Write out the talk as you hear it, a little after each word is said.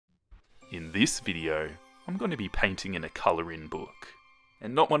In this video, I'm going to be painting in a colour-in book.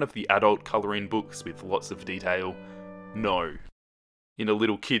 And not one of the adult colour-in books with lots of detail. No. In a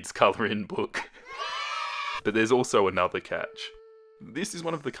little kid's colour-in book. But there's also another catch. This is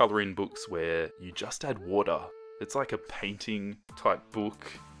one of the colour-in books where you just add water. It's like a painting type book.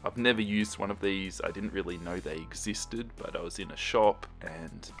 I've never used one of these. I didn't really know they existed, but I was in a shop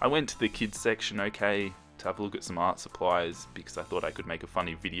and I went to the kids section, okay, to have a look at some art supplies because I thought I could make a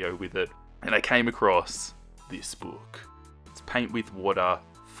funny video with it. And I came across this book. It's paint with water,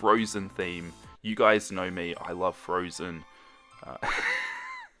 Frozen theme. You guys know me, I love Frozen.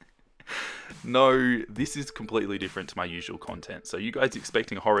 No, this is completely different to my usual content. So you guys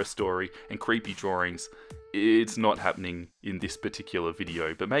expecting a horror story and creepy drawings, it's not happening in this particular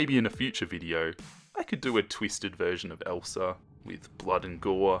video, but maybe in a future video, I could do a twisted version of Elsa with blood and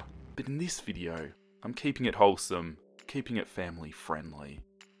gore. But in this video, I'm keeping it wholesome, keeping it family friendly,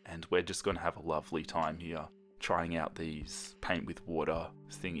 and we're just gonna have a lovely time here, trying out these paint with water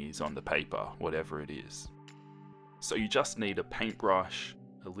thingies on the paper, whatever it is. So you just need a paintbrush,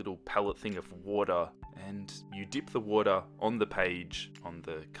 a little palette thing of water, and you dip the water on the page, on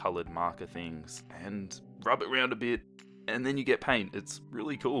the coloured marker things, and rub it around a bit, and then you get paint. It's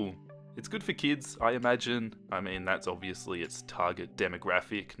really cool. It's good for kids, I imagine. I mean, that's obviously its target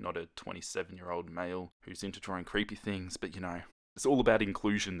demographic, not a 27-year-old male who's into drawing creepy things, but you know, it's all about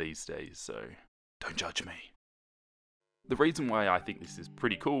inclusion these days, so don't judge me. The reason why I think this is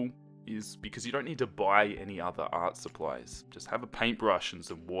pretty cool is because you don't need to buy any other art supplies. Just have a paintbrush and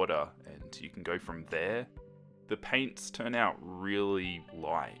some water and you can go from there. The paints turn out really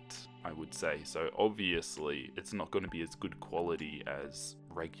light, I would say, so obviously it's not going to be as good quality as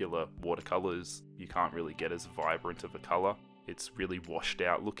regular watercolours. You can't really get as vibrant of a colour. It's really washed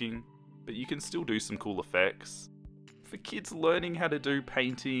out looking, but you can still do some cool effects. For kids learning how to do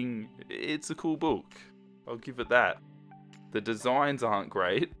painting, it's a cool book. I'll give it that. The designs aren't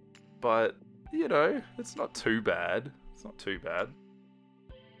great, but, you know, it's not too bad. It's not too bad.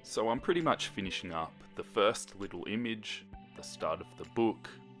 So I'm pretty much finishing up the first little image, the start of the book.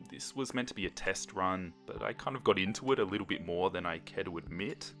 This was meant to be a test run, but I kind of got into it a little bit more than I care to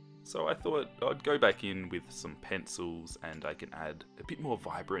admit. So I thought I'd go back in with some pencils and I can add a bit more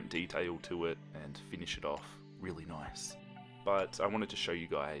vibrant detail to it and finish it off really nice. But I wanted to show you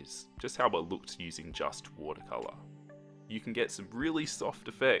guys just how it looked using just watercolor. You can get some really soft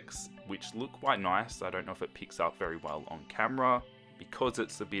effects, which look quite nice. I don't know if it picks up very well on camera. Because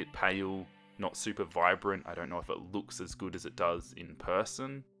it's a bit pale, not super vibrant, I don't know if it looks as good as it does in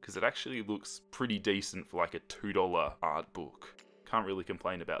person, because it actually looks pretty decent for like a $2 art book. Can't really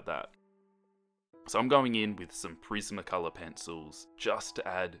complain about that. So I'm going in with some Prismacolor pencils, just to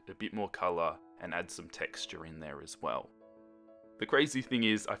add a bit more color and add some texture in there as well. The crazy thing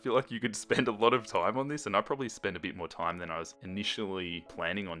is, I feel like you could spend a lot of time on this, and I probably spent a bit more time than I was initially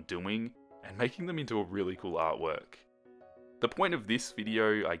planning on doing, and making them into a really cool artwork. The point of this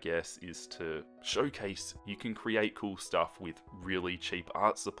video, I guess, is to showcase you can create cool stuff with really cheap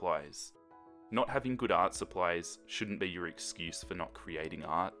art supplies. Not having good art supplies shouldn't be your excuse for not creating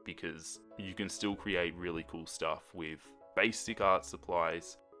art, because you can still create really cool stuff with basic art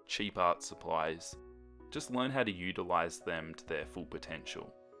supplies, cheap art supplies. Just learn how to utilize them to their full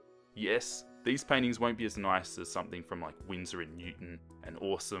potential. Yes, these paintings won't be as nice as something from like Winsor & Newton and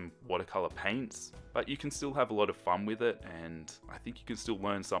awesome watercolor paints, but you can still have a lot of fun with it, and I think you can still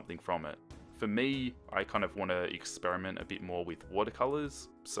learn something from it. For me, I kind of want to experiment a bit more with watercolors,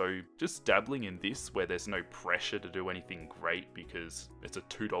 so just dabbling in this where there's no pressure to do anything great because it's a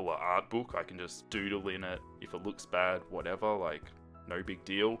 $2 art book. I can just doodle in it. If it looks bad, whatever, like no big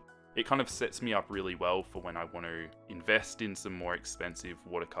deal. It kind of sets me up really well for when I want to invest in some more expensive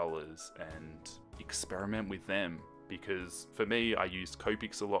watercolors and experiment with them. Because for me, I use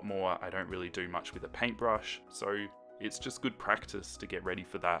Copics a lot more. I don't really do much with a paintbrush, so it's just good practice to get ready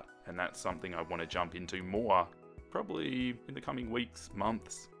for that. And that's something I want to jump into more, probably in the coming weeks,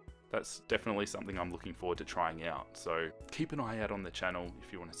 months. That's definitely something I'm looking forward to trying out. So keep an eye out on the channel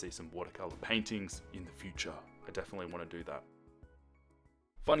if you want to see some watercolor paintings in the future. I definitely want to do that.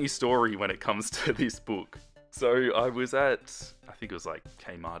 Funny story when it comes to this book. So I was at, I think it was like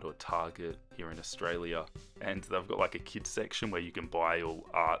Kmart or Target here in Australia, and they've got like a kids section where you can buy all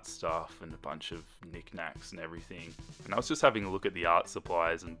art stuff and a bunch of knickknacks and everything. And I was just having a look at the art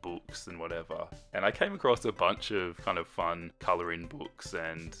supplies and books and whatever, and I came across a bunch of kind of fun colour-in books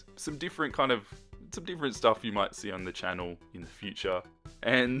and some different stuff you might see on the channel in the future.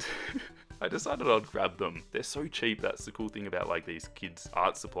 And I decided I'd grab them. They're so cheap. That's the cool thing about like these kids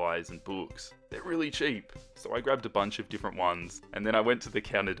art supplies and books. they're really cheap. So I grabbed a bunch of different ones, and then I went to the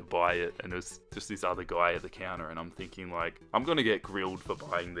counter to buy it, and it was just this other guy at the counter, and I'm thinking like, I'm gonna get grilled for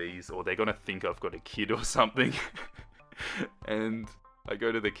buying these, or they're gonna think I've got a kid or something. And I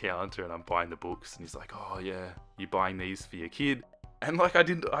go to the counter and I'm buying the books, and he's like, oh yeah, you're buying these for your kid? And like I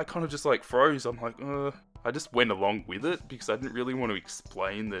kind of just like froze. I'm like, I just went along with it because I didn't really want to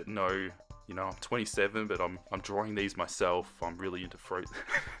explain that, no, you know, I'm 27, but I'm drawing these myself. I'm really into Frozen.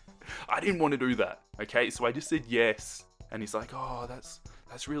 I didn't want to do that, okay? So I just said yes. And he's like, oh,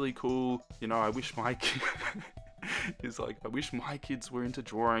 that's really cool. You know, I wish my he's like, I wish my kids were into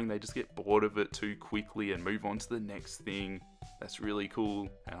drawing. They just get bored of it too quickly and move on to the next thing. That's really cool.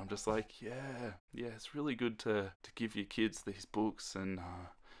 And I'm just like, yeah, it's really good to give your kids these books, and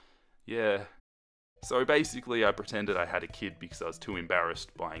yeah. So basically I pretended I had a kid because I was too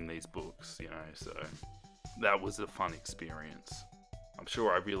embarrassed buying these books, you know, so that was a fun experience. I'm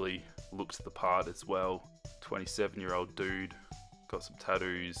sure I really looked the part as well. 27-year-old dude, got some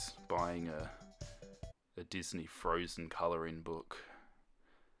tattoos, buying a Disney Frozen coloring book.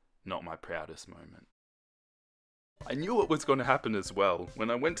 Not my proudest moment. I knew it was going to happen as well.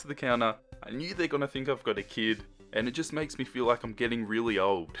 When I went to the counter, I knew they're going to think I've got a kid, and it just makes me feel like I'm getting really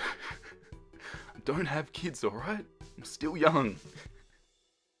old. I don't have kids, alright? I'm still young.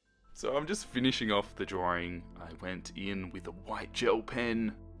 So I'm just finishing off the drawing. I went in with a white gel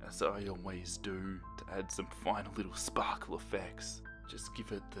pen, as I always do, to add some final little sparkle effects. Just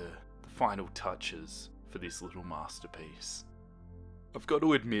give it the final touches for this little masterpiece. I've got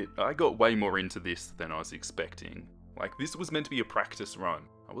to admit, I got way more into this than I was expecting. Like, this was meant to be a practice run.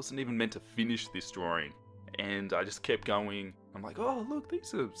 I wasn't even meant to finish this drawing. And I just kept going. I'm like, oh look,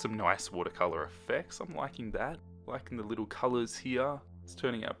 these are some nice watercolor effects. I'm liking that. Liking the little colors here. It's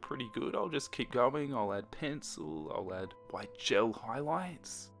turning out pretty good. I'll just keep going. I'll add pencil. I'll add white gel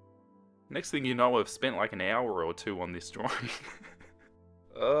highlights. Next thing you know, I've spent like an hour or two on this drawing.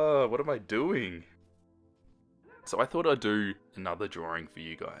 Oh, what am I doing? So I thought I'd do another drawing for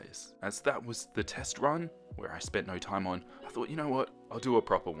you guys. As that was the test run, where I spent no time on, I thought, you know what, I'll do a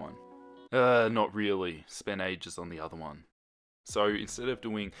proper one. Not really. Spent ages on the other one. So instead of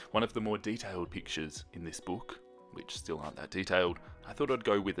doing one of the more detailed pictures in this book, which still aren't that detailed, I thought I'd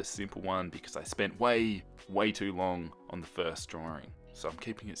go with a simple one because I spent way too long on the first drawing. So I'm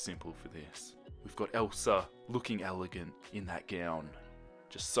keeping it simple for this. We've got Elsa looking elegant in that gown.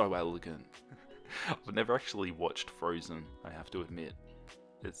 Just so elegant. I've never actually watched Frozen, I have to admit.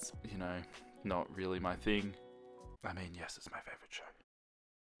 It's, you know, not really my thing. I mean, yes, it's my favourite show.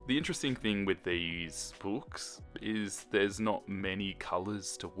 The interesting thing with these books is there's not many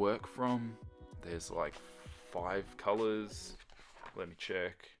colours to work from. There's like 5 colours. Let me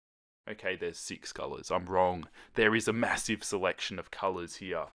check. Okay, there's 6 colours. I'm wrong. There is a massive selection of colours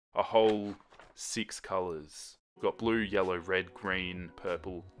here. A whole 6 colours. We've got blue, yellow, red, green,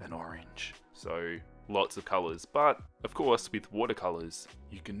 purple, and orange. So lots of colours. But of course, with watercolours,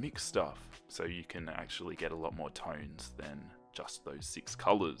 you can mix stuff. So you can actually get a lot more tones than just those 6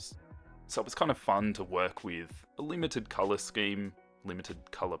 colours. So it's kind of fun to work with a limited colour scheme,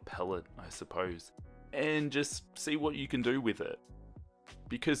 limited colour palette, I suppose, and just see what you can do with it.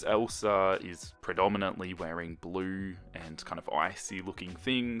 Because Elsa is predominantly wearing blue and kind of icy looking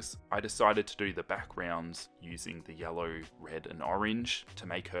things, I decided to do the backgrounds using the yellow, red and orange to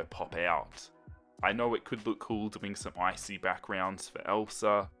make her pop out. I know it could look cool doing some icy backgrounds for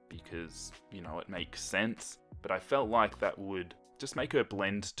Elsa because, you know, it makes sense, but I felt like that would just make her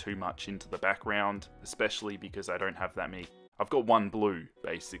blend too much into the background, especially because I don't have that many. I've got one blue,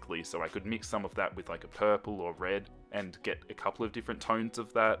 basically, so I could mix some of that with like a purple or red and get a couple of different tones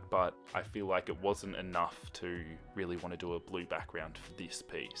of that, but I feel like it wasn't enough to really want to do a blue background for this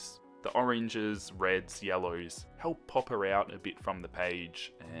piece. The oranges, reds, yellows help pop her out a bit from the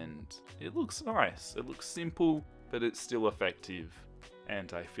page, and it looks nice. It looks simple, but it's still effective,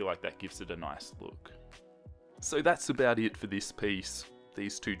 and I feel like that gives it a nice look. So that's about it for this piece.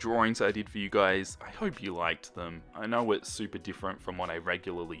 These 2 drawings I did for you guys, I hope you liked them. I know it's super different from what I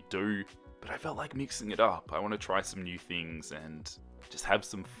regularly do, but I felt like mixing it up. I want to try some new things and just have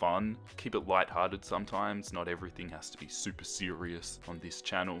some fun. Keep it lighthearted sometimes, not everything has to be super serious on this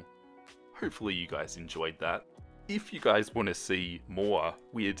channel. Hopefully you guys enjoyed that. If you guys want to see more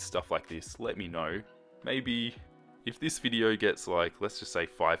weird stuff like this, let me know. Maybe if this video gets like, let's just say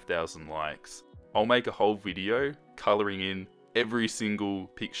 5,000 likes, I'll make a whole video colouring in every single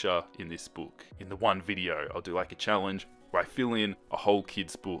picture in this book. In the one video, I'll do like a challenge where I fill in a whole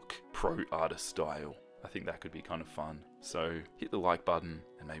kid's book, pro artist style. I think that could be kind of fun. So hit the like button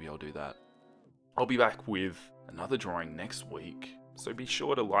and maybe I'll do that. I'll be back with another drawing next week. So be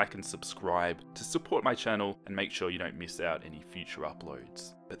sure to like and subscribe to support my channel and make sure you don't miss out any future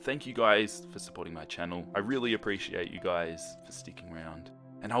uploads. But thank you guys for supporting my channel. I really appreciate you guys for sticking around.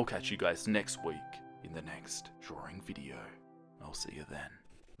 And I'll catch you guys next week in the next drawing video. I'll see you then.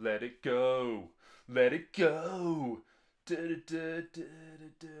 Let it go. Let it go. Da, da, da, da, da,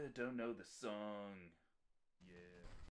 da. Don't know the song. Yeah.